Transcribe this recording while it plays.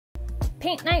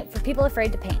Paint night for people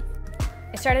afraid to paint.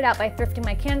 I started out by thrifting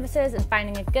my canvases and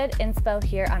finding a good inspo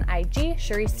here on IG,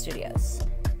 Cherie Studios.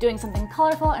 Doing something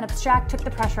colorful and abstract took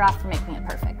the pressure off for making it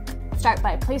perfect. Start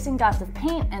by placing dots of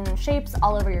paint and shapes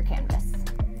all over your canvas.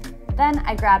 Then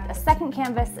I grabbed a second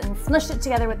canvas and smushed it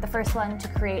together with the first one to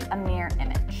create a mirror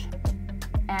image.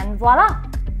 And voila!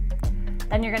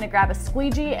 Then you're going to grab a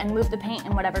squeegee and move the paint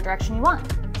in whatever direction you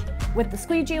want. With the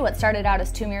squeegee, what started out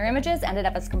as two mirror images ended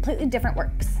up as completely different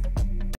works.